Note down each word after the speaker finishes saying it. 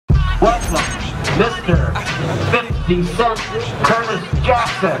Welcome, Mr. 50 Cent Curtis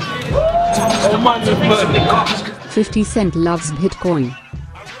Jackson. 50 Cent loves Bitcoin.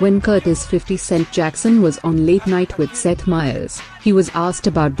 When Curtis 50 Cent Jackson was on Late Night with Seth Meyers, he was asked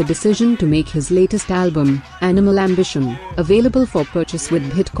about the decision to make his latest album, Animal Ambition, available for purchase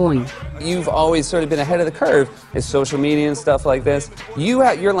with Bitcoin. You've always sort of been ahead of the curve with social media and stuff like this. You,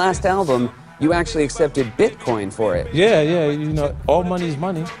 at your last album, you actually accepted Bitcoin for it. Yeah, you know, all money is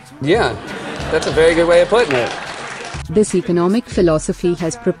money. Yeah, that's a very good way of putting it. This economic philosophy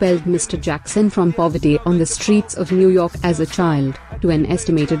has propelled Mr. Jackson from poverty on the streets of New York as a child to an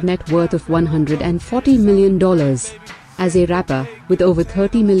estimated net worth of $140 million. As a rapper, with over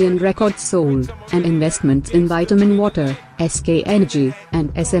 30 million records sold, and investments in Vitamin Water, SK Energy,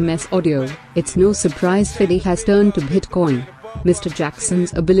 and SMS Audio, it's no surprise 50 has turned to Bitcoin. Mr.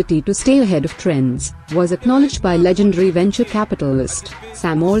 Jackson's ability to stay ahead of trends was acknowledged by legendary venture capitalist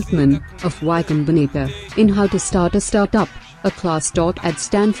Sam Altman of Y Combinator in How to Start a Startup, a class taught at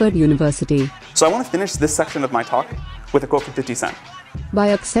Stanford University. So I want to finish this section of my talk with a quote from 50 Cent. By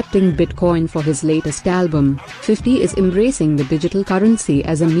accepting Bitcoin for his latest album, 50 is embracing the digital currency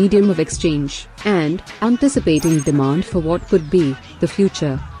as a medium of exchange and anticipating demand for what could be the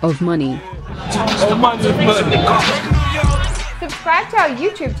future of money. Subscribe to our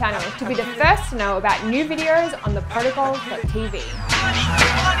YouTube channel to be the first to know about new videos on theprotocols.tv.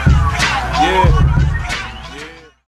 Yeah.